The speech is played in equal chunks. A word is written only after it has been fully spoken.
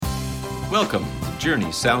Welcome to Journey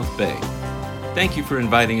South Bay. Thank you for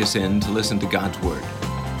inviting us in to listen to God's Word.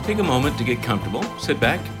 Take a moment to get comfortable, sit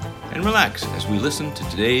back, and relax as we listen to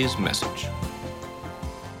today's message.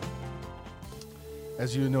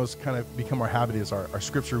 As you know, it's kind of become our habit is our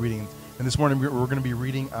scripture reading. And this morning we're going to be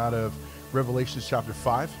reading out of Revelation chapter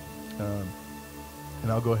 5. And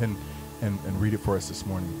I'll go ahead and read it for us this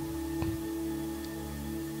morning.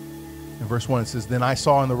 In verse 1 it says, "Then I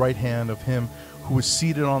saw in the right hand of him who was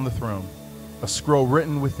seated on the throne a scroll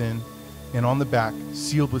written within and on the back,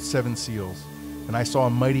 sealed with 7 seals. And I saw a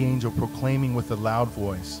mighty angel proclaiming with a loud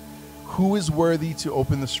voice, 'Who is worthy to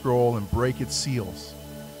open the scroll and break its seals?'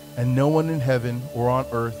 And no one in heaven or on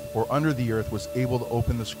earth or under the earth was able to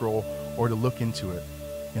open the scroll or to look into it.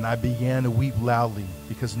 And I began to weep loudly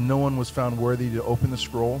because no one was found worthy to open the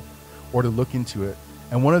scroll or to look into it.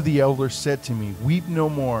 And one of the elders said to me, 'Weep no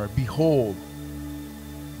more. Behold,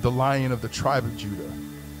 the Lion of the tribe of Judah,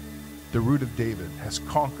 the Root of David, has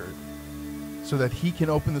conquered, so that he can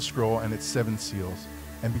open the scroll and its 7 seals.'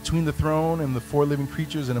 And between the throne and the 4 living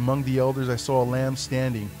creatures and among the elders I saw a lamb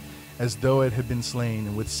standing as though it had been slain,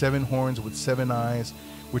 and with 7 horns, with 7 eyes,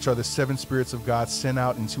 which are the 7 spirits of God sent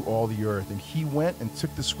out into all the earth. And he went and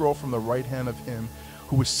took the scroll from the right hand of him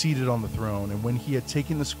who was seated on the throne. And when he had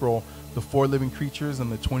taken the scroll, the 4 living creatures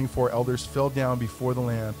and the 24 elders fell down before the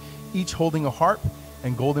Lamb, each holding a harp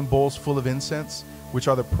and golden bowls full of incense, which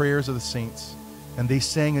are the prayers of the saints. And they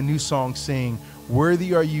sang a new song, saying,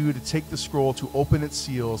 'Worthy are you to take the scroll, to open its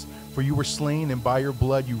seals, for you were slain, and by your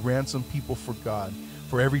blood you ransomed people for God,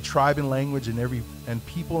 for every tribe and language and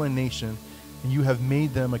people and nation, and you have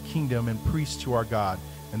made them a kingdom and priests to our God,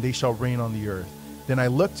 and they shall reign on the earth.' Then I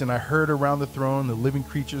looked, and I heard around the throne the living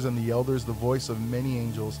creatures and the elders the voice of many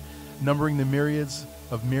angels, numbering the myriads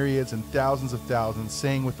of myriads and thousands of thousands,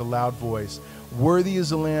 saying with a loud voice, 'Worthy is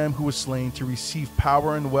the Lamb who was slain to receive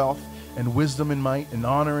power and wealth and wisdom and might and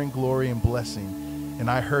honor and glory and blessing.' And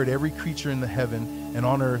I heard every creature in the heaven and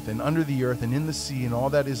on earth and under the earth and in the sea and all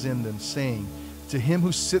that is in them, saying, 'To him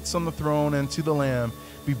who sits on the throne and to the Lamb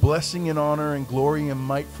be blessing and honor and glory and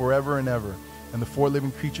might forever and ever.' And the 4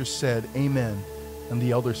 living creatures said, 'Amen.' And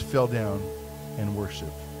the elders fell down and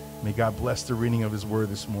worshiped." May God bless the reading of his word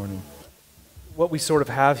this morning. What we sort of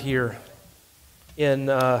have here in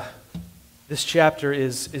this chapter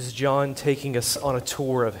is John taking us on a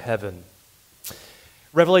tour of heaven.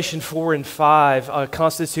 Revelation 4 and 5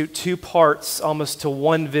 constitute 2 parts almost to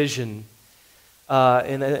one vision,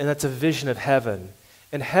 and that's a vision of heaven.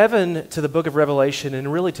 And heaven to the book of Revelation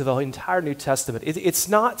and really to the entire New Testament, it's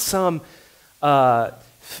not some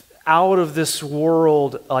out of this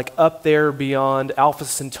world, like up there beyond Alpha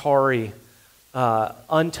Centauri,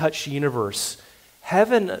 untouched universe.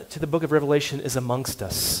 Heaven to the book of Revelation is amongst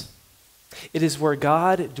us. It is where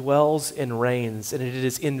God dwells and reigns, and it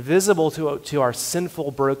is invisible to our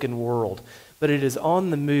sinful, broken world, but it is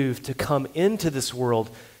on the move to come into this world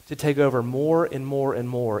to take over more and more and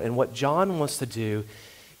more. And what John wants to do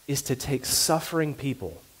is to take suffering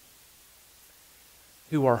people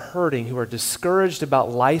who are hurting, who are discouraged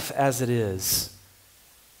about life as it is,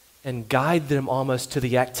 and guide them almost to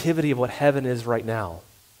the activity of what heaven is right now.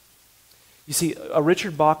 You see,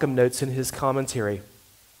 Richard Bauckham notes in his commentary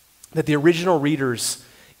that the original readers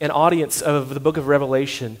and audience of the book of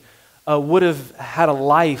Revelation would have had a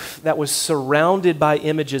life that was surrounded by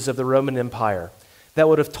images of the Roman Empire, that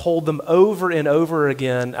would have told them over and over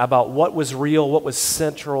again about what was real, what was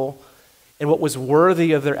central, and what was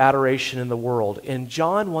worthy of their adoration in the world. And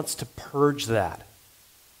John wants to purge that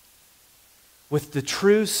with the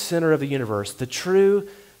true center of the universe, the true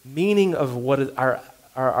meaning of what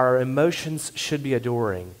our emotions should be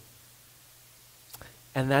adoring.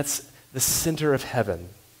 And that's the center of heaven.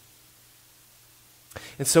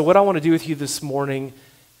 And so what I want to do with you this morning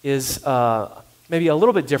is maybe a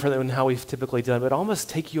little bit different than how we've typically done, but almost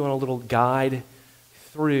take you on a little guide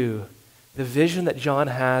through the vision that John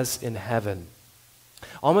has in heaven.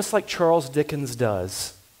 Almost like Charles Dickens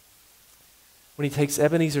does when he takes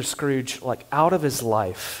Ebenezer Scrooge like out of his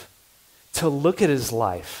life to look at his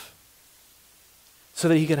life so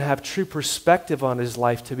that he can have true perspective on his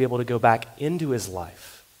life to be able to go back into his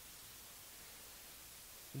life.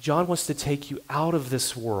 John wants to take you out of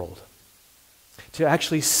this world to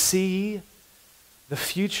actually see the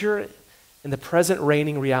future and the present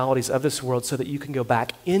reigning realities of this world so that you can go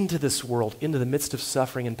back into this world, into the midst of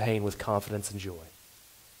suffering and pain with confidence and joy.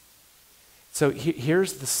 So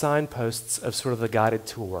here's the signposts of sort of the guided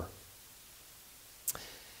tour.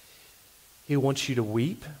 He wants you to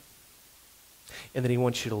weep, and then he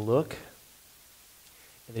wants you to look,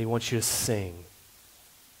 and then he wants you to sing.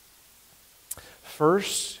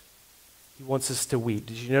 First, he wants us to weep.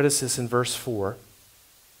 Did you notice this in verse 4?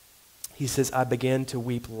 He says, I began to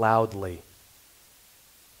weep loudly.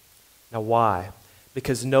 Now why?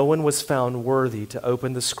 Because no one was found worthy to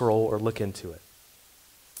open the scroll or look into it.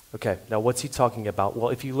 Okay, now what's he talking about? Well,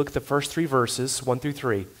 if you look at the first 3 verses, 1 through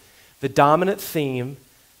 3, the dominant theme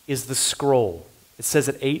is the scroll. It says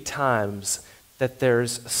it 8 times that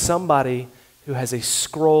there's somebody who has a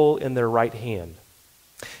scroll in their right hand.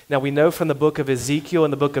 Now we know from the book of Ezekiel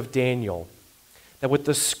and the book of Daniel that what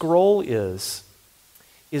the scroll is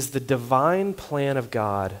the divine plan of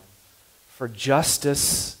God for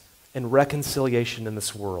justice and reconciliation in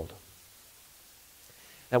this world.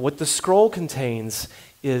 Now what the scroll contains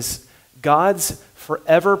is God's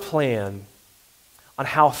forever plan on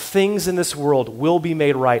how things in this world will be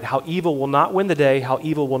made right, how evil will not win the day, how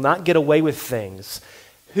evil will not get away with things,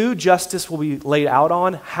 who justice will be laid out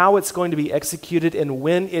on, how it's going to be executed, and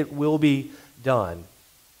when it will be done.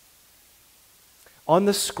 On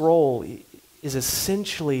the scroll is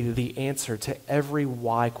essentially the answer to every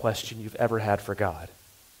why question you've ever had for God.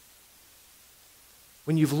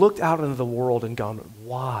 When you've looked out into the world and gone,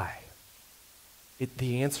 why?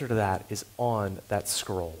 The answer to that is on that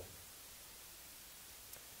scroll.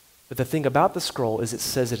 But the thing about the scroll is it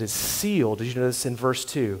says it is sealed. Did you notice in verse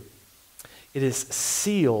 2? It is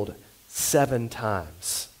sealed 7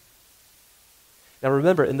 times. Now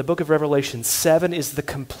remember, in the book of Revelation, 7 is the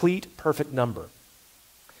complete perfect number.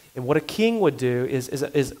 And what a king would do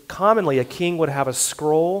is commonly a king would have a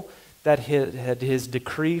scroll that had his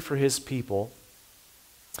decree for his people,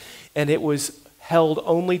 and it was held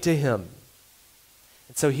only to him.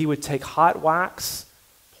 And so he would take hot wax,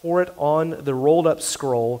 pour it on the rolled up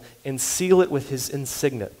scroll, and seal it with his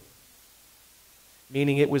insignet,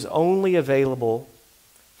 meaning it was only available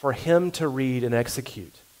for him to read and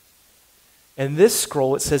execute. And this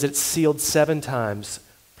scroll, it says it's sealed 7 times,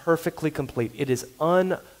 perfectly complete. It is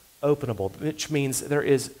unopenable, which means there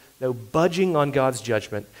is no budging on God's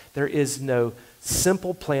judgment. There is no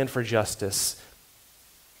simple plan for justice.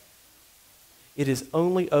 It is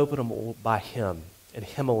only openable by him and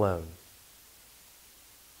him alone.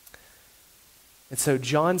 And so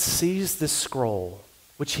John sees this scroll,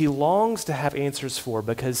 which he longs to have answers for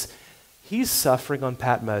because he's suffering on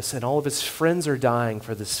Patmos and all of his friends are dying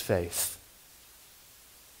for this faith.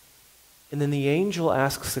 And then the angel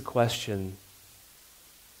asks a question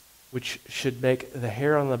which should make the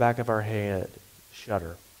hair on the back of our head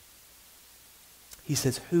shudder. He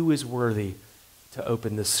says, who is worthy to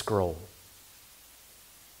open this scroll?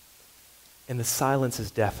 And the silence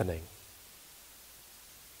is deafening.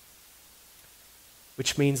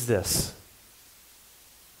 Which means this: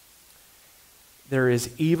 there is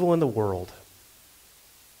evil in the world,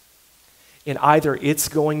 and either it's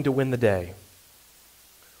going to win the day,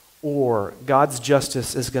 or God's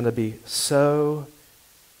justice is going to be so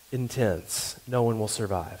intense, no one will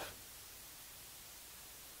survive.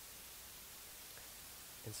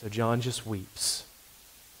 And so John just weeps.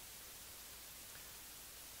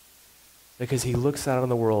 Because he looks out on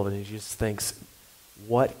the world and he just thinks,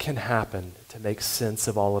 what can happen to make sense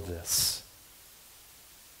of all of this?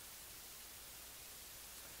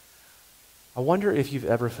 I wonder if you've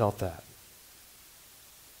ever felt that.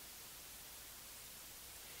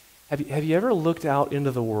 Have you ever looked out into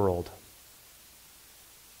the world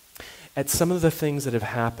at some of the things that have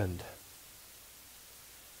happened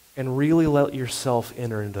and really let yourself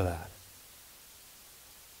enter into that?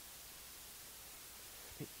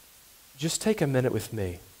 Just take a minute with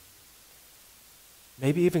me.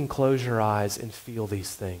 Maybe even close your eyes and feel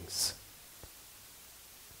these things.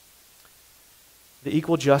 The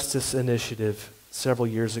Equal Justice Initiative several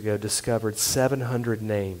years ago discovered 700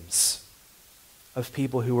 names of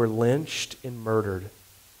people who were lynched and murdered.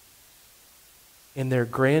 And their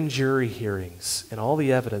grand jury hearings and all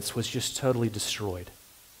the evidence was just totally destroyed.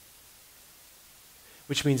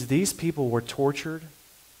 Which means these people were tortured,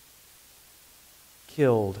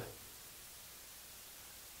 killed,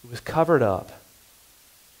 it was covered up,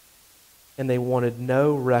 and they wanted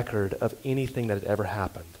no record of anything that had ever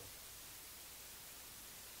happened.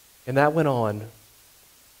 And that went on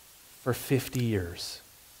for 50 years.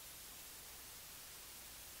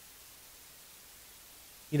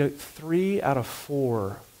 You know, 3 out of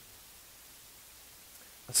 4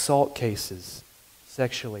 assault cases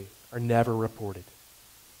sexually are never reported.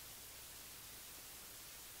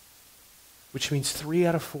 Which means 3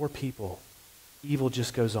 out of 4 people, evil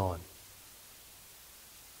just goes on.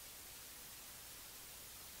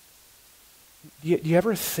 Do you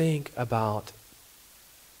ever think about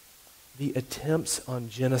the attempts on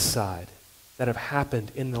genocide that have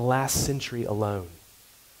happened in the last century alone?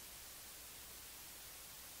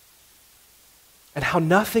 and how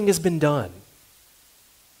nothing has been done.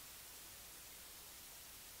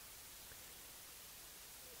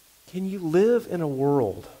 Can you live in a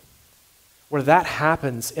world where that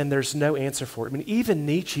happens and there's no answer for it? I mean, even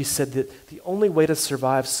Nietzsche said that the only way to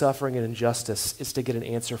survive suffering and injustice is to get an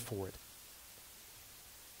answer for it.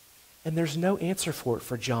 And there's no answer for it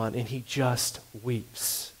for John, and he just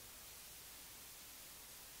weeps.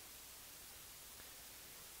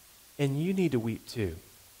 And you need to weep too.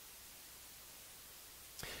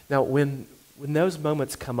 Now, when those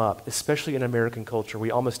moments come up, especially in American culture, we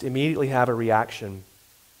almost immediately have a reaction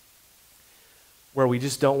where we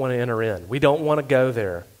just don't want to enter in. We don't want to go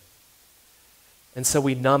there. And so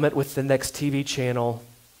we numb it with the next TV channel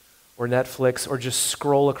or Netflix, or just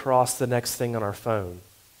scroll across the next thing on our phone.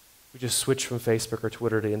 We just switch from Facebook or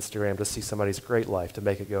Twitter to Instagram to see somebody's great life to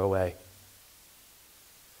make it go away.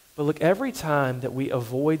 But look, every time that we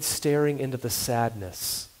avoid staring into the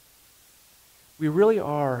sadness, we really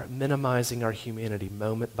are minimizing our humanity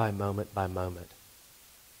moment by moment by moment.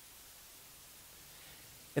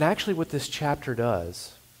 And actually what this chapter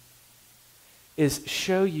does is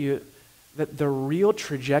show you that the real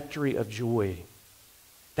trajectory of joy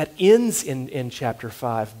that ends in chapter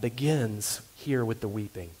 5 begins here with the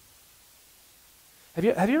weeping. Have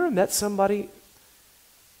you ever met somebody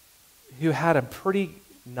who had a pretty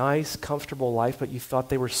nice, comfortable life, but you thought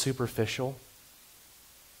they were superficial?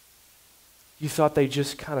 You thought they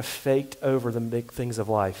just kind of faked over the big things of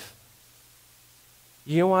life.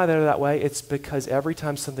 You know why they're that way? It's because every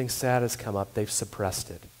time something sad has come up, they've suppressed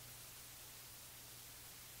it.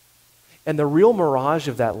 And the real mirage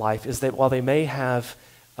of that life is that while they may have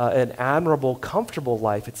an admirable, comfortable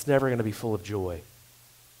life, it's never going to be full of joy.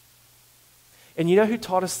 And you know who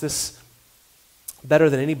taught us this better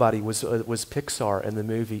than anybody was Pixar in the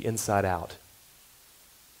movie Inside Out.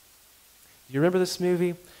 Do you remember this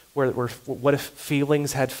movie where what if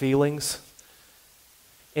feelings had feelings?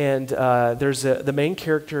 And the main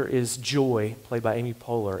character is Joy, played by Amy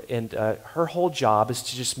Poehler, and her whole job is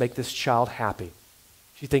to just make this child happy.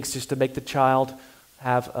 She thinks just to make the child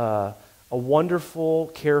have a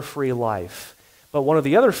wonderful, carefree life. But one of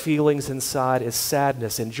the other feelings inside is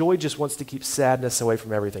sadness, and Joy just wants to keep sadness away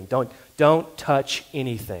from everything. Don't touch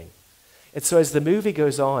anything. And so as the movie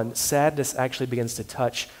goes on, sadness actually begins to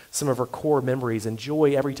touch some of her core memories, and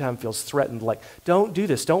Joy every time feels threatened, like, don't do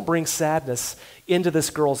this. Don't bring sadness into this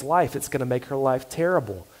girl's life. It's going to make her life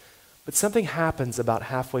terrible. But something happens about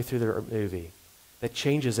halfway through the movie that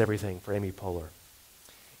changes everything for Amy Poehler.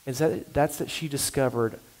 And that's that she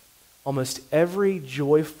discovered almost every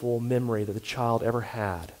joyful memory that the child ever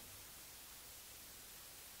had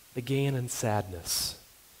began in sadness.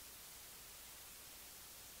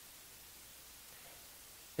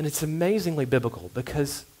 And it's amazingly biblical,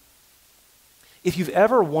 because if you've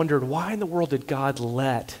ever wondered why in the world did God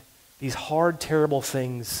let these hard, terrible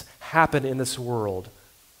things happen in this world,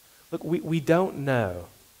 look, we don't know.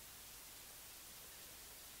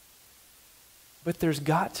 But there's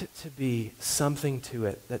got to be something to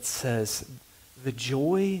it that says the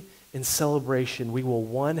joy and celebration we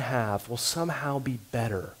will have will somehow be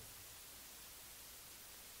better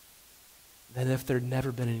than if there'd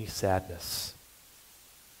never been any sadness.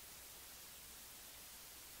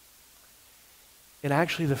 And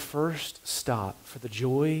actually the first stop for the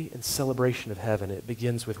joy and celebration of heaven, it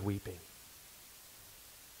begins with weeping.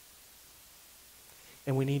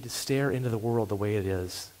 And we need to stare into the world the way it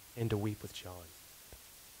is and to weep with John.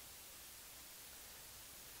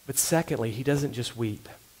 But secondly, he doesn't just weep.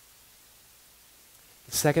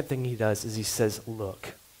 The second thing he does is he says,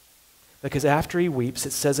 look. Because after he weeps,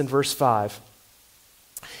 it says in verse 5,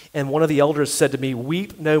 and one of the elders said to me,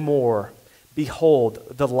 weep no more. Behold,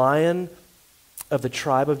 the Lion of the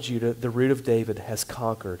tribe of Judah, the Root of David, has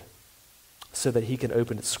conquered, so that he can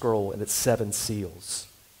open its scroll and its 7 seals.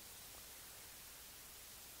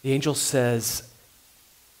 The angel says,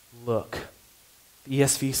 look. The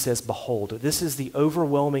ESV says, behold. This is the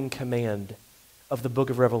overwhelming command of the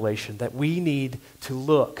book of Revelation, that we need to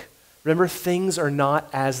look. Remember, things are not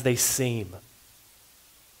as they seem.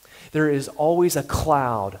 There is always a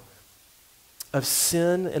cloud of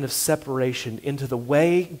sin and of separation into the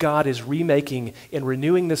way God is remaking and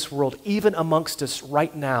renewing this world, even amongst us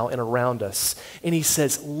right now and around us. And he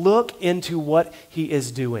says, look into what he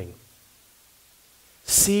is doing.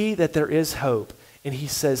 See that there is hope. And he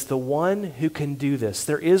says, the one who can do this,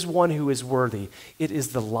 there is one who is worthy. It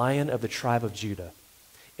is the Lion of the tribe of Judah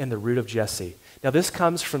and the Root of Jesse. Now this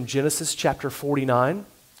comes from Genesis chapter 49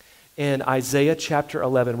 and Isaiah chapter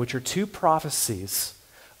 11, which are 2 prophecies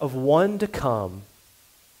of one to come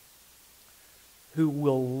who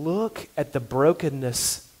will look at the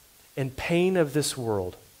brokenness and pain of this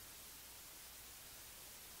world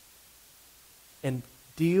and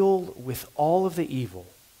deal with all of the evil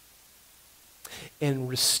and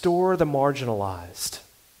restore the marginalized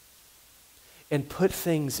and put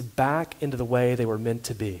things back into the way they were meant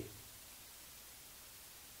to be.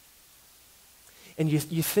 And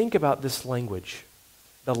you think about this language,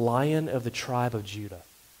 the Lion of the tribe of Judah,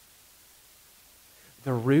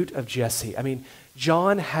 the root of Jesse. I mean,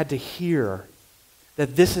 John had to hear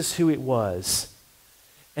that this is who it was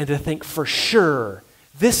and to think for sure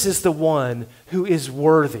this is the one who is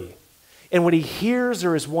worthy. And when he hears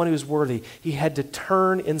there is one who is worthy, he had to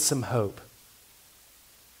turn in some hope.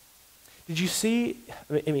 Did you see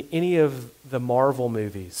any of the Marvel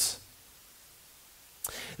movies?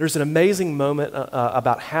 There's an amazing moment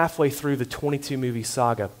about halfway through the 22-movie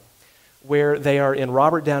saga where they are in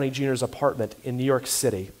Robert Downey Jr.'s apartment in New York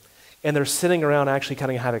City, and they're sitting around actually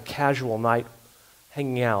kind of have a casual night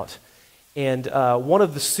hanging out. And one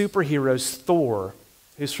of the superheroes, Thor,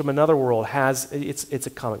 who's from another world, it's a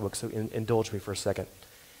comic book, so indulge me for a second.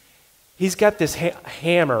 He's got this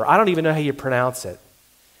hammer. I don't even know how you pronounce it,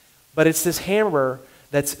 but it's this hammer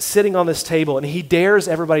that's sitting on this table, and he dares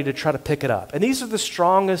everybody to try to pick it up. And these are the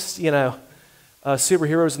strongest,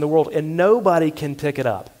 superheroes in the world, and nobody can pick it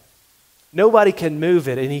up. Nobody can move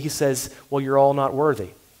it, and he says, well, you're all not worthy.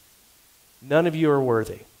 None of you are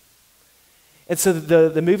worthy. And so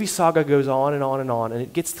the movie saga goes on and on and on, and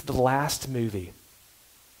it gets to the last movie.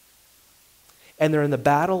 And they're in the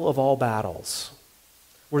battle of all battles,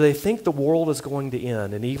 where they think the world is going to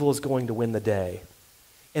end and evil is going to win the day.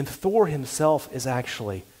 And Thor himself is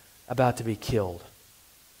actually about to be killed.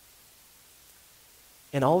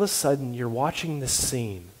 And all of a sudden, you're watching this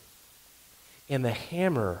scene, and the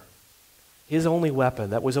hammer, his only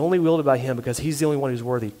weapon, that was only wielded by him because he's the only one who's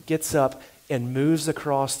worthy, gets up and moves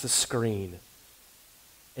across the screen.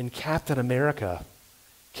 And Captain America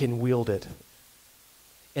can wield it.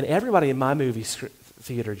 And everybody in my movie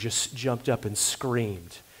theater just jumped up and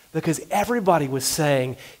screamed, because everybody was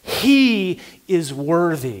saying, he is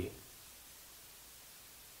worthy.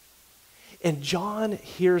 And John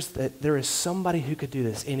hears that there is somebody who could do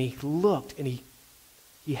this, and he looked, and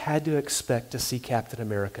he had to expect to see Captain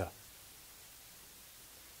America.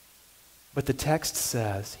 But the text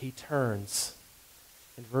says he turns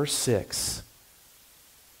in verse 6,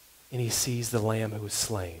 and he sees the Lamb who was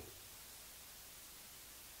slain.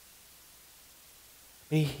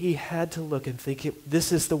 He had to look and think,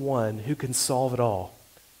 this is the one who can solve it all.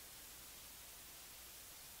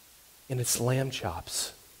 And it's lamb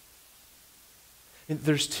chops. And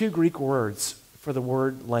there's two Greek words for the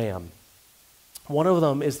word lamb. One of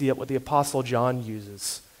them is what the Apostle John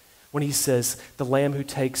uses when he says, the Lamb who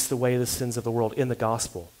takes away the sins of the world in the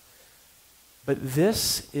gospel. But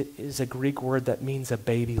this is a Greek word that means a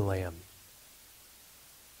baby lamb.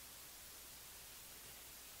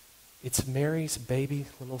 It's Mary's baby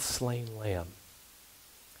little slain lamb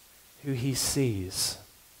who he sees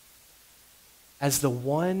as the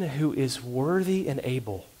one who is worthy and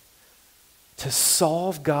able to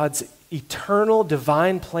solve God's eternal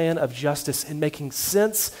divine plan of justice and making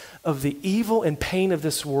sense of the evil and pain of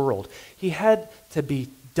this world. He had to be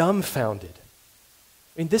dumbfounded.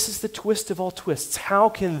 I mean, this is the twist of all twists. How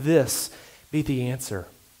can this be the answer?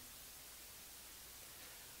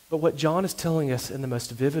 But what John is telling us in the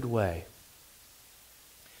most vivid way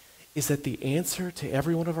is that the answer to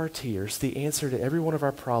every one of our tears, the answer to every one of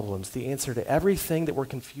our problems, the answer to everything that we're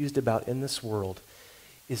confused about in this world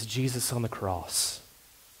is Jesus on the cross.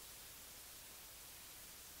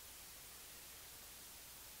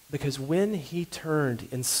 Because when he turned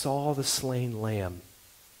and saw the slain lamb,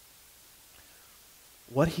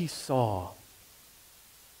 what he saw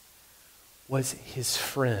was his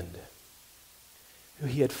friend who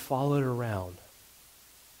he had followed around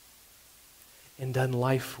and done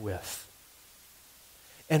life with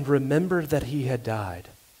and remembered that he had died.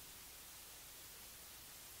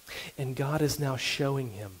 And God is now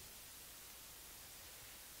showing him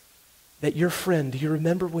that your friend, do you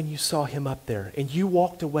remember when you saw him up there and you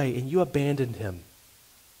walked away and you abandoned him?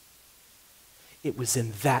 It was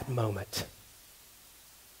in that moment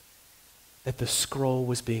that the scroll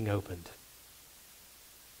was being opened.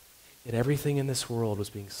 And everything in this world was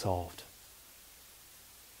being solved.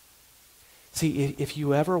 See, if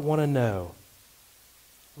you ever want to know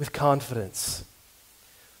with confidence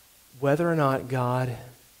whether or not God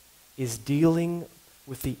is dealing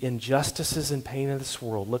with the injustices and pain of this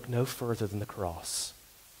world, look no further than the cross.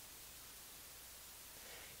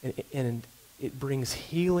 And it brings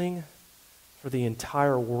healing for the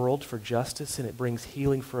entire world for justice, and it brings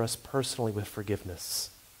healing for us personally with forgiveness.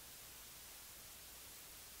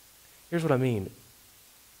 Here's what I mean.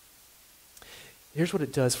 Here's what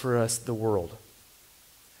it does for us, the world.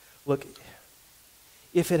 Look,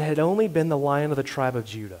 if it had only been the Lion of the tribe of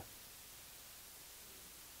Judah,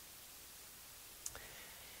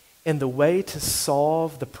 and the way to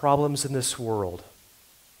solve the problems in this world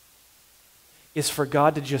is for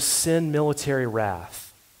God to just send military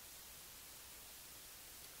wrath,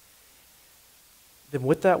 then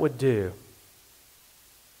what that would do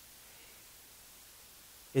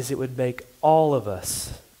is it would make all of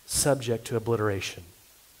us subject to obliteration.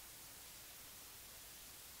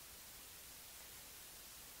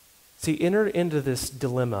 See, enter into this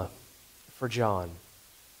dilemma for John.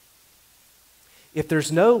 If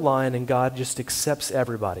there's no lion and God just accepts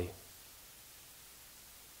everybody,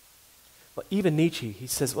 well, even Nietzsche, he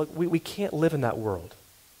says, look, we can't live in that world.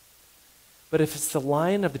 But if it's the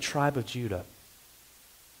Lion of the tribe of Judah,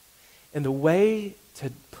 and the way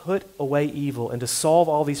to put away evil and to solve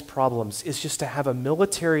all these problems is just to have a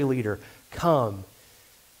military leader come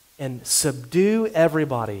and subdue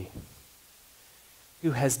everybody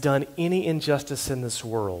who has done any injustice in this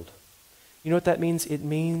world. You know what that means? It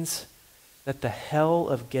means that the hell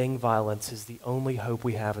of gang violence is the only hope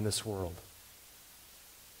we have in this world.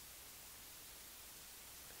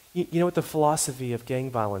 You know what the philosophy of gang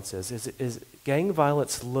violence is gang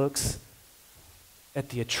violence looks at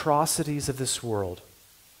the atrocities of this world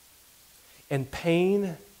and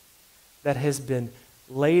pain that has been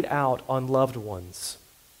laid out on loved ones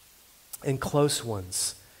and close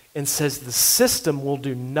ones and says the system will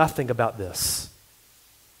do nothing about this.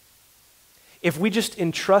 If we just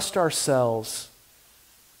entrust ourselves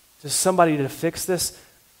to somebody to fix this,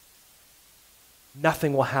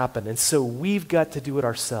 nothing will happen. And so we've got to do it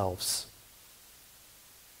ourselves.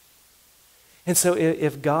 And so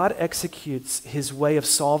if God executes his way of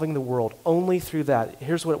solving the world only through that,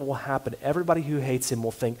 here's what will happen. Everybody who hates him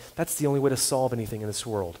will think that's the only way to solve anything in this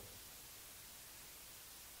world.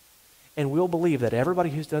 And we'll believe that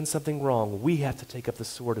everybody who's done something wrong, we have to take up the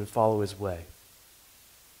sword and follow his way.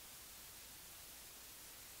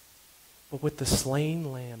 But what the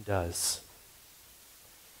slain lamb does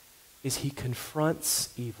is he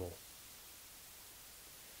confronts evil.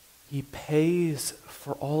 He pays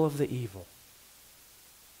for all of the evil.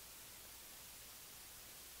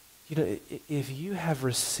 You know, if you have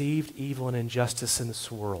received evil and injustice in this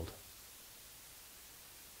world,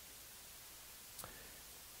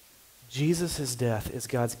 Jesus' death is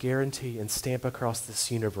God's guarantee and stamp across this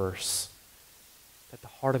universe that the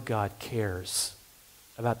heart of God cares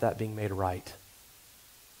about that being made right.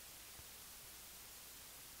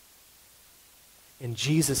 And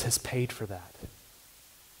Jesus has paid for that.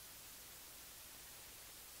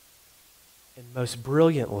 And most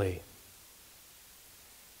brilliantly,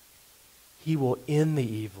 he will end the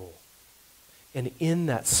evil and end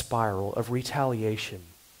that spiral of retaliation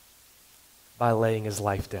by laying his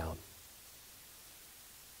life down.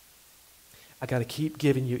 I got to keep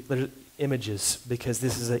giving you images because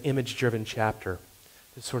this is an image-driven chapter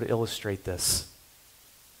to sort of illustrate this.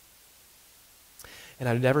 And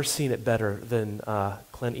I've never seen it better than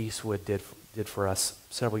Clint Eastwood did for us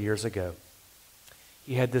several years ago.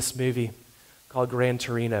 He had this movie called Gran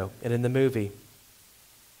Torino, and in the movie,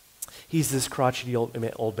 he's this crotchety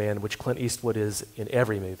old man, which Clint Eastwood is in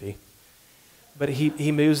every movie. But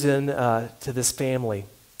he moves in to this family,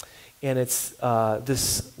 and it's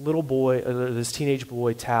this little boy, this teenage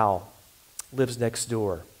boy, Tao, lives next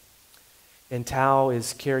door. And Tao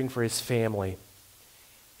is caring for his family.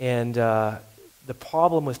 And the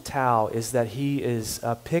problem with Tao is that he is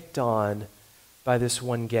picked on by this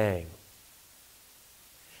one gang.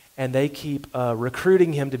 And they keep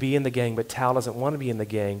recruiting him to be in the gang, but Tao doesn't want to be in the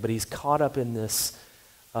gang, but he's caught up in this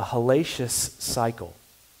hellacious cycle.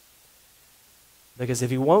 Because if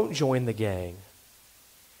he won't join the gang,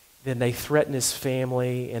 then they threaten his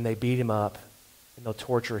family and they beat him up and they'll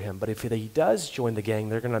torture him. But if he does join the gang,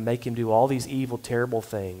 they're going to make him do all these evil, terrible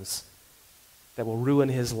things that will ruin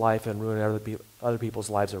his life and ruin other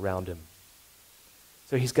people's lives around him.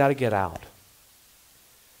 So he's got to get out.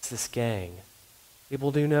 It's this gang. It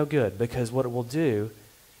will do no good because what it will do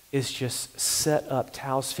is just set up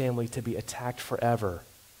Tao's family to be attacked forever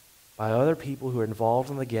by other people who are involved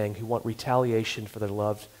in the gang who want retaliation for their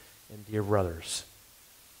loved and dear brothers.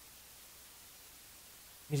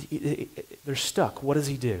 They're stuck. What does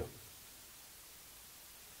he do?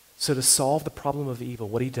 So to solve the problem of evil,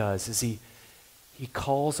 what he does is he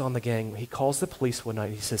calls on the gang. He calls the police one night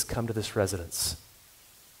and he says, come to this residence.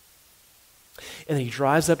 And he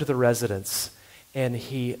drives up to the residence and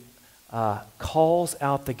he calls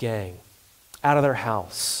out the gang out of their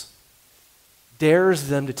house, dares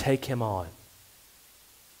them to take him on.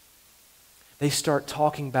 They start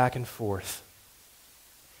talking back and forth.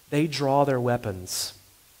 They draw their weapons.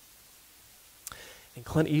 And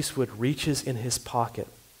Clint Eastwood reaches in his pocket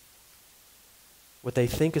what they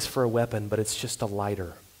think is for a weapon, but it's just a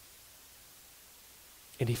lighter.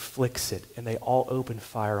 And he flicks it, and they all open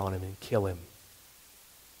fire on him and kill him.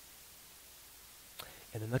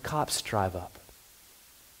 And then the cops drive up.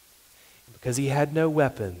 And because he had no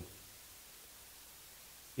weapon,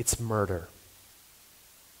 it's murder.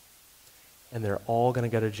 And they're all going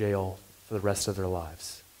to go to jail for the rest of their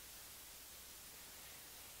lives.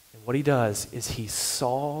 And what he does is he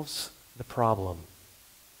solves the problem,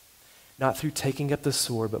 not through taking up the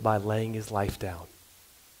sword, but by laying his life down.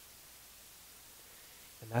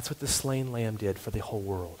 And that's what the slain lamb did for the whole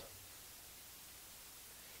world.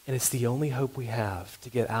 And it's the only hope we have to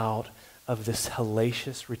get out of this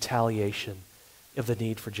hellacious retaliation of the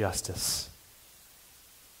need for justice.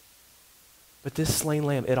 But this slain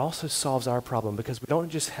lamb, it also solves our problem, because we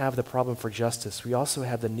don't just have the problem for justice, we also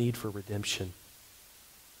have the need for redemption.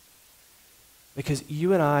 Because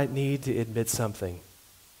you and I need to admit something.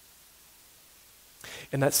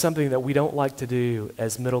 And that's something that we don't like to do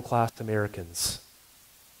as middle-class Americans.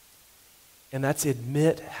 And that's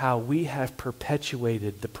admit how we have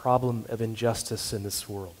perpetuated the problem of injustice in this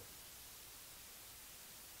world.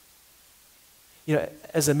 You know,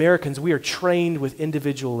 as Americans, we are trained with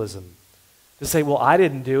individualism. To say, well, I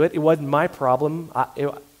didn't do it. It wasn't my problem.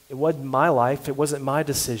 It wasn't my life. It wasn't my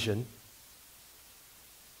decision.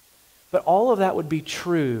 But all of that would be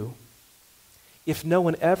true if no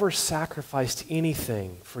one ever sacrificed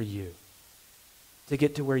anything for you to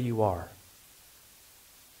get to where you are.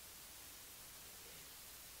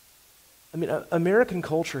 I mean, American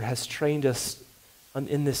culture has trained us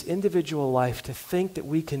in this individual life to think that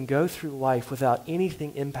we can go through life without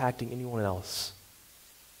anything impacting anyone else.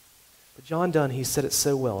 But John Donne, he said it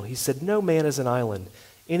so well. He said, "No man is an island.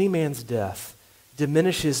 Any man's death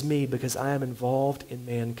diminishes me because I am involved in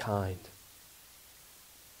mankind."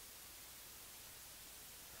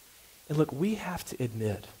 And look, we have to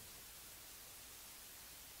admit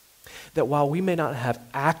that while we may not have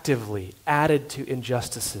actively added to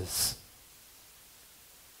injustices,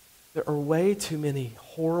 there are way too many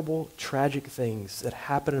horrible, tragic things that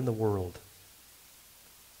happen in the world.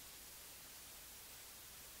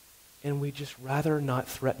 And we just rather not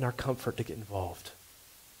threaten our comfort to get involved.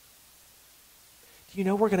 Do you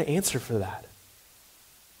know we're going to answer for that?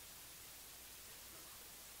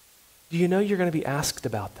 Do you know you're going to be asked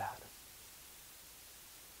about that?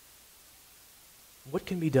 What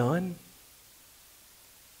can be done?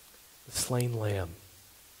 The slain lamb,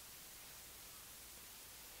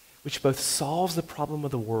 which both solves the problem of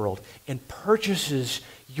the world and purchases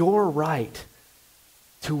your right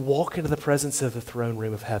to walk into the presence of the throne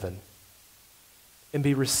room of heaven and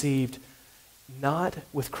be received not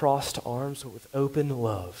with crossed arms, but with open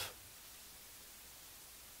love.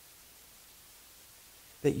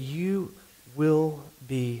 That you will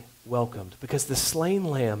be welcomed. Because the slain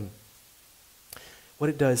lamb, what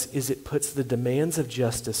it does is it puts the demands of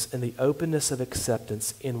justice and the openness of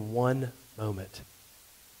acceptance in one moment.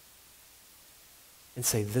 And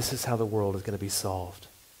say, this is how the world is going to be solved.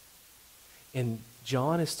 And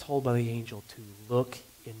John is told by the angel to look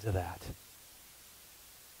into that.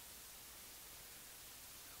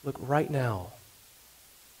 Look, right now,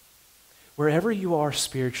 wherever you are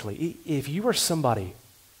spiritually, if you are somebody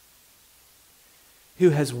who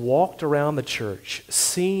has walked around the church,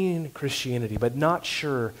 seen Christianity, but not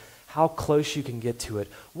sure how close you can get to it,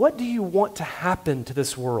 what do you want to happen to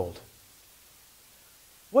this world?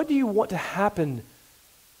 What do you want to happen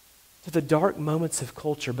to the dark moments of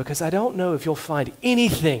culture? Because I don't know if you'll find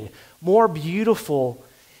anything more beautiful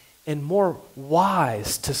and more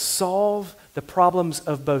wise to solve the problems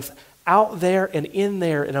of both out there and in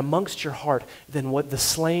there and amongst your heart than what the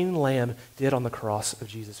slain lamb did on the cross of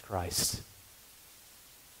Jesus Christ.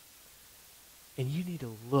 And you need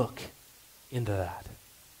to look into that.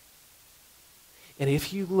 And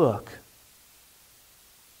if you look,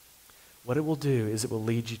 what it will do is it will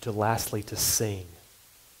lead you to lastly to sing.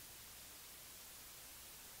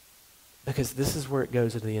 Because this is where it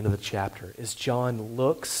goes at the end of the chapter, is John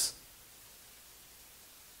looks,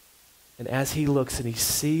 and as he looks and he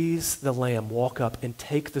sees the lamb walk up and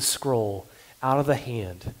take the scroll out of the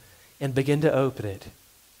hand and begin to open it,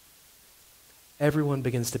 everyone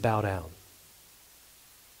begins to bow down.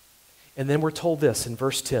 And then we're told this in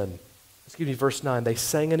verse 9, they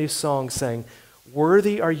sang a new song saying,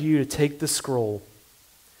 "Worthy are you to take the scroll,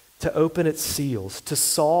 to open its seals, to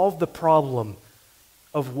solve the problem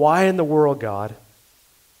of why in the world, God?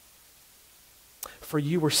 For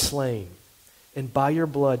you were slain, And by your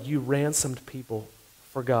blood, you ransomed people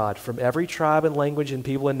for God from every tribe and language and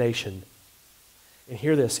people and nation. And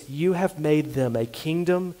hear this, you have made them a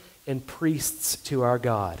kingdom and priests to our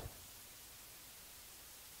God.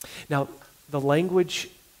 Now, the language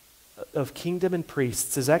of kingdom and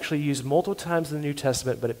priests is actually used multiple times in the New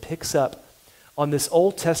Testament, but it picks up on this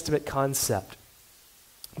Old Testament concept.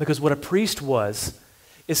 Because what a priest was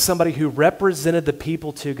is somebody who represented the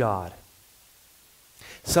people to God.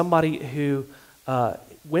 Somebody who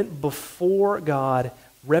went before God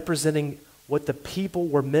representing what the people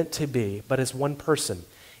were meant to be, but as one person.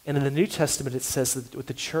 And in the New Testament, it says that what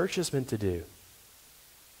the church is meant to do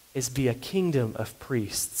is be a kingdom of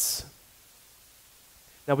priests.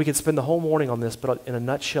 Now, we could spend the whole morning on this, but in a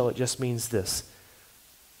nutshell, it just means this.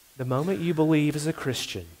 The moment you believe as a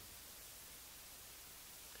Christian,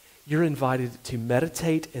 you're invited to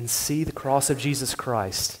meditate and see the cross of Jesus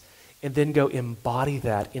Christ and then go embody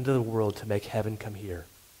that into the world to make heaven come here.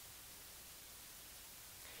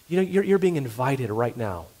 You know, you're being invited right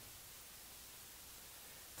now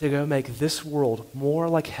to go make this world more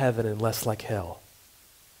like heaven and less like hell.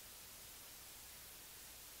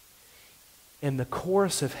 And the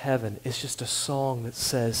chorus of heaven is just a song that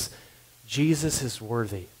says, Jesus is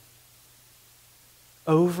worthy.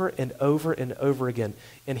 Over and over and over again.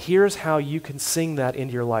 And here's how you can sing that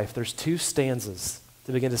into your life. There's 2 stanzas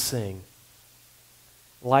to begin to sing.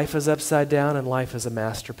 Life is upside down and life is a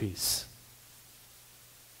masterpiece.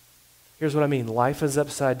 Here's what I mean. Life is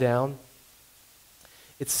upside down.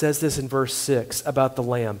 It says this in verse 6 about the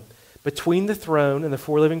Lamb. Between the throne and the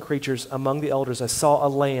 4 living creatures among the elders, I saw a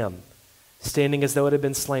lamb standing as though it had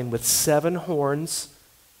been slain with 7 horns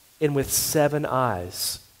and with 7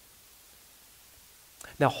 eyes.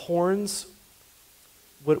 Now, horns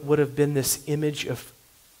would have been this image of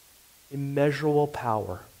immeasurable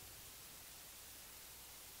power,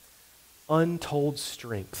 untold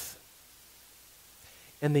strength.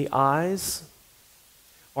 And the eyes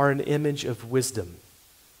are an image of wisdom,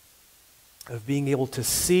 of being able to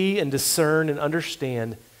see and discern and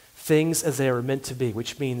understand things as they are meant to be,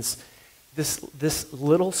 which means this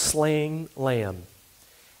little slain lamb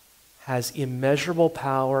has immeasurable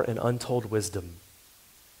power and untold wisdom.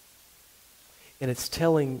 And it's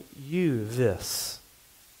telling you this.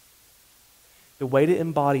 The way to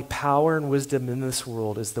embody power and wisdom in this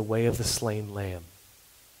world is the way of the slain lamb.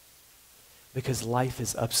 Because life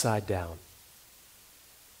is upside down.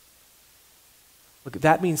 Look,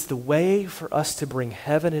 that means the way for us to bring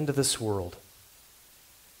heaven into this world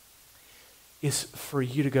is for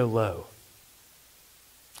you to go low.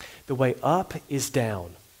 The way up is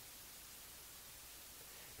down.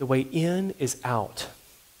 The way in is out.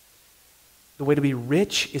 The way to be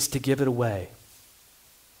rich is to give it away.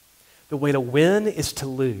 The way to win is to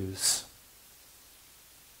lose.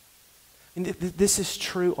 And this is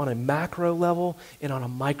true on a macro level and on a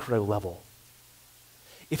micro level.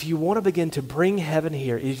 If you want to begin to bring heaven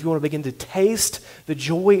here, if you want to begin to taste the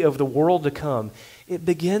joy of the world to come, it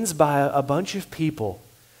begins by a bunch of people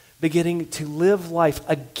beginning to live life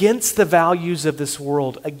against the values of this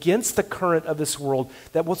world, against the current of this world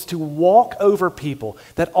that wants to walk over people,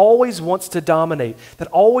 that always wants to dominate, that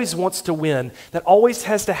always wants to win, that always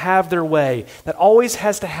has to have their way, that always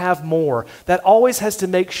has to have more, that always has to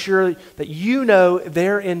make sure that you know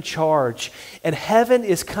they're in charge. And heaven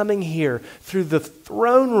is coming here through the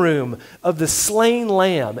throne room of the slain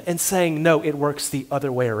lamb and saying, no, it works the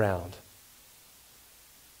other way around.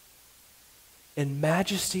 And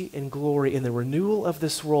majesty and glory in the renewal of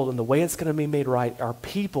this world and the way it's going to be made right are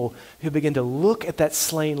people who begin to look at that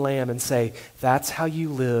slain lamb and say, that's how you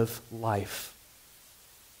live life.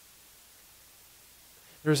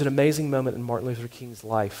 There was an amazing moment in Martin Luther King's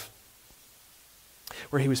life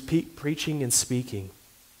where he was preaching and speaking,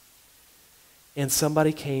 and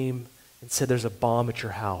somebody came and said, there's a bomb at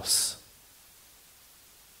your house.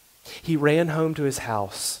 He ran home to his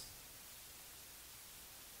house.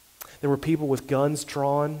 There were people with guns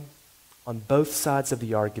drawn on both sides of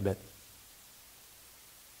the argument.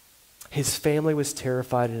 His family was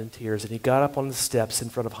terrified and in tears, and he got up on the steps in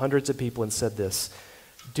front of hundreds of people and said this,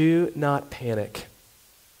 do not panic.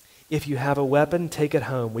 If you have a weapon, take it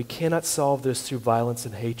home. We cannot solve this through violence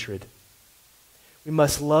and hatred. We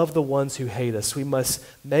must love the ones who hate us. We must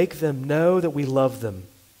make them know that we love them.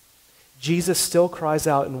 Jesus still cries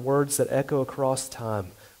out in words that echo across time,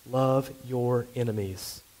 love your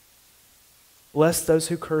enemies. Bless those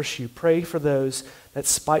who curse you. Pray for those that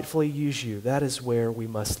spitefully use you. That is where we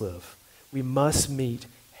must live. We must meet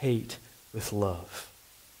hate with love.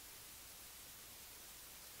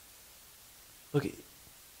 Look,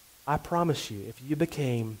 I promise you, if you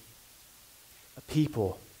became a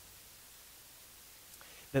people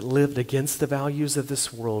that lived against the values of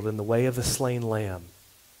this world in the way of the slain lamb,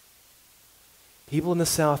 people in the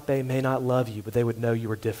South Bay may not love you, but they would know you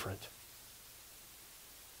were different.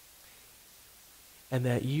 And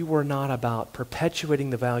that you were not about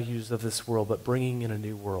perpetuating the values of this world, but bringing in a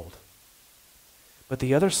new world. But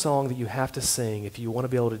the other song that you have to sing, if you want to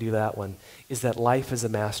be able to do that one, is that life is a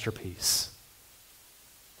masterpiece.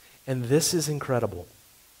 And this is incredible.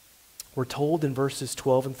 We're told in verses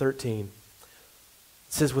 12 and 13,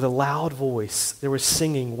 it says, with a loud voice, there was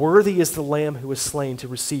singing, worthy is the Lamb who was slain to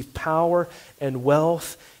receive power and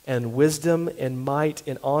wealth and wisdom and might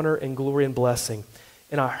and honor and glory and blessing.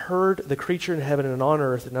 And I heard the creature in heaven and on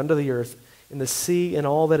earth and under the earth, in the sea and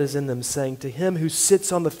all that is in them, saying, to him who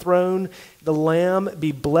sits on the throne, the Lamb,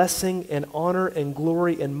 be blessing and honor and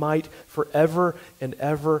glory and might forever and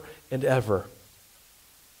ever and ever.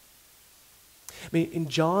 I mean, and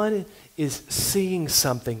John is seeing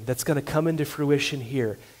something that's going to come into fruition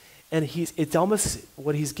here. And it's almost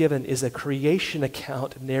what he's given is a creation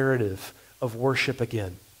account narrative of worship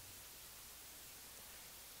again.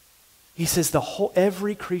 He says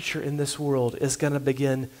every creature in this world is going to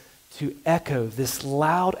begin to echo this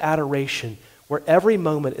loud adoration where every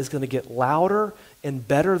moment is going to get louder and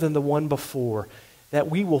better than the one before, that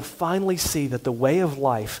we will finally see that the way of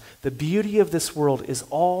life, the beauty of this world is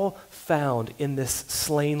all found in this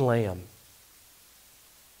slain lamb.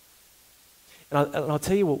 And I'll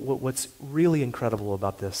tell you what's really incredible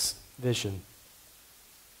about this vision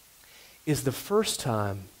is the first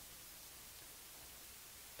time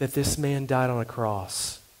that this man died on a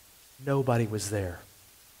cross, nobody was there.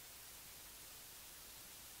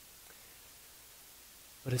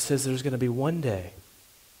 But it says there's going to be one day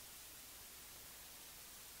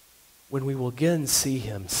when we will again see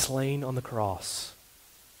him slain on the cross,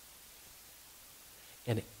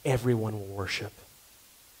 and everyone will worship.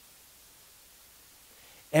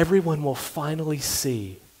 Everyone will finally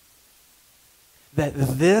see that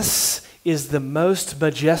this is the most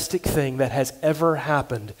majestic thing that has ever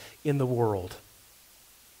happened in the world.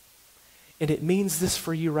 And it means this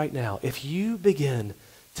for you right now. If you begin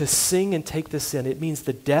to sing and take this in, it means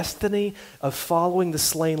the destiny of following the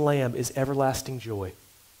slain lamb is everlasting joy.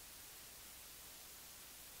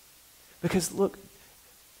 Because look,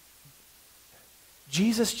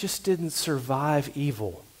 Jesus just didn't survive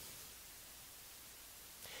evil.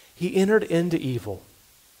 He entered into evil,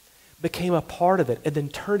 became a part of it, and then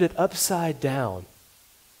turned it upside down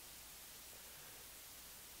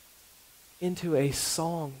into a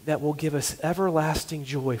song that will give us everlasting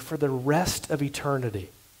joy for the rest of eternity.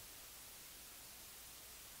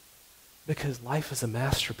 Because life is a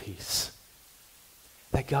masterpiece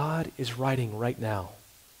that God is writing right now.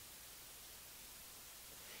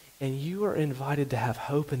 And you are invited to have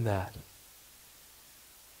hope in that.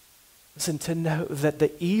 Listen, to know that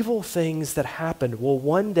the evil things that happened will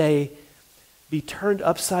one day be turned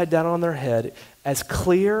upside down on their head as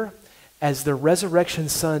clear as the Resurrection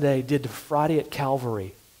Sunday did to Friday at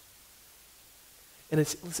Calvary. And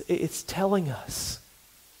it's telling us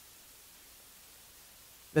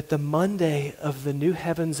that the Monday of the new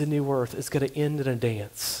heavens and new earth is going to end in a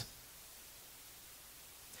dance.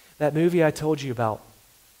 That movie I told you about,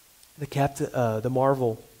 the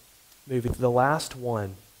Marvel movie, the last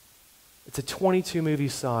one, it's a 22-movie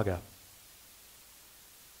saga.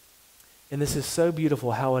 And this is so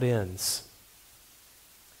beautiful how it ends.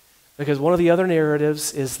 Because one of the other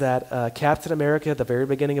narratives is that Captain America, at the very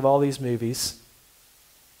beginning of all these movies,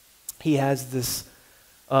 he has this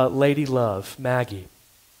lady love, Maggie.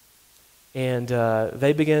 And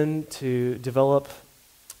they begin to develop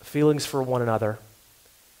feelings for one another.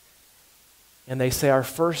 And they say, our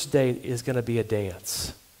first date is going to be a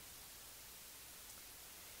dance.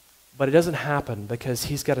 But it doesn't happen because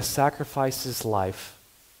he's got to sacrifice his life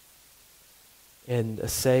and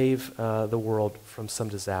save the world from some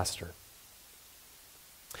disaster.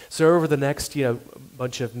 So over the next,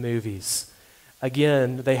 bunch of movies,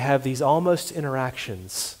 again, they have these almost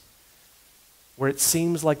interactions where it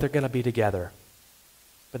seems like they're going to be together,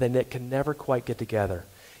 but they can never quite get together.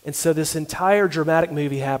 And so this entire dramatic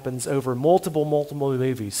movie happens over multiple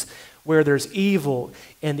movies where there's evil,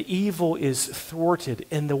 and evil is thwarted,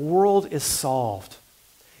 and the world is solved,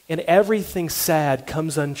 and everything sad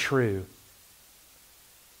comes untrue.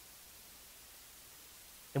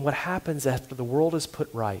 And what happens after the world is put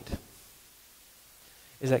right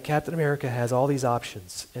is that Captain America has all these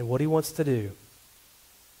options, and what he wants to do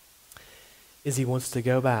is he wants to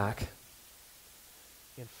go back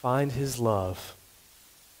and find his love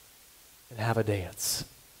and have a dance.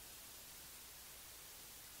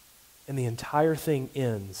 And the entire thing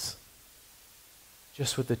ends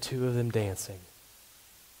just with the two of them dancing.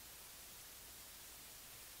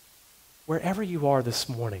 wherever you are this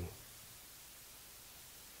morning,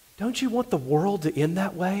 don't you want the world to end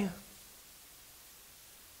that way?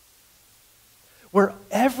 Where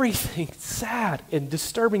everything sad and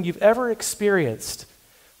disturbing you've ever experienced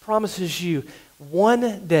promises you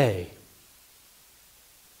one day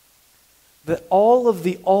that all of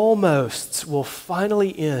the almosts will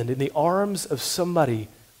finally end in the arms of somebody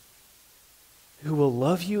who will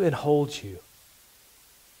love you and hold you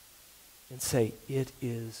and say, "It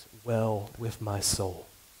is well with my soul,"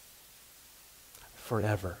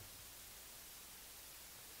 forever.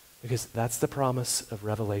 Because that's the promise of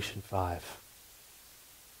Revelation 5,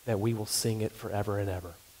 that we will sing it forever and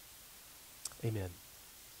ever. Amen.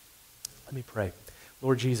 Let me pray.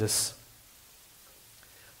 Lord Jesus,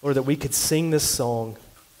 Lord, that we could sing this song,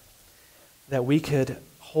 that we could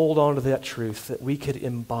hold on to that truth, that we could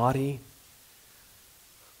embody,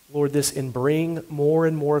 Lord, this and bring more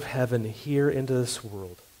and more of heaven here into this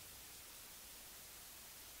world.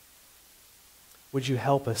 Would you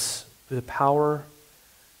help us through the power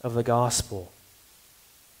of the gospel,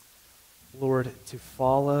 Lord, to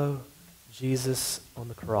follow Jesus on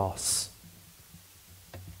the cross,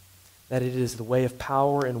 that it is the way of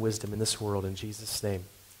power and wisdom in this world. In Jesus' name,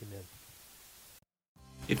 amen.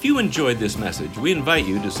 If you enjoyed this message, we invite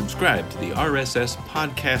you to subscribe to the RSS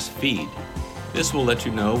podcast feed. This will let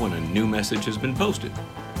you know when a new message has been posted.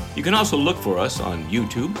 You can also look for us on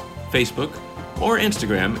YouTube, Facebook, or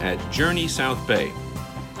Instagram at Journey South Bay.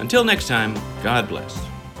 Until next time, God bless.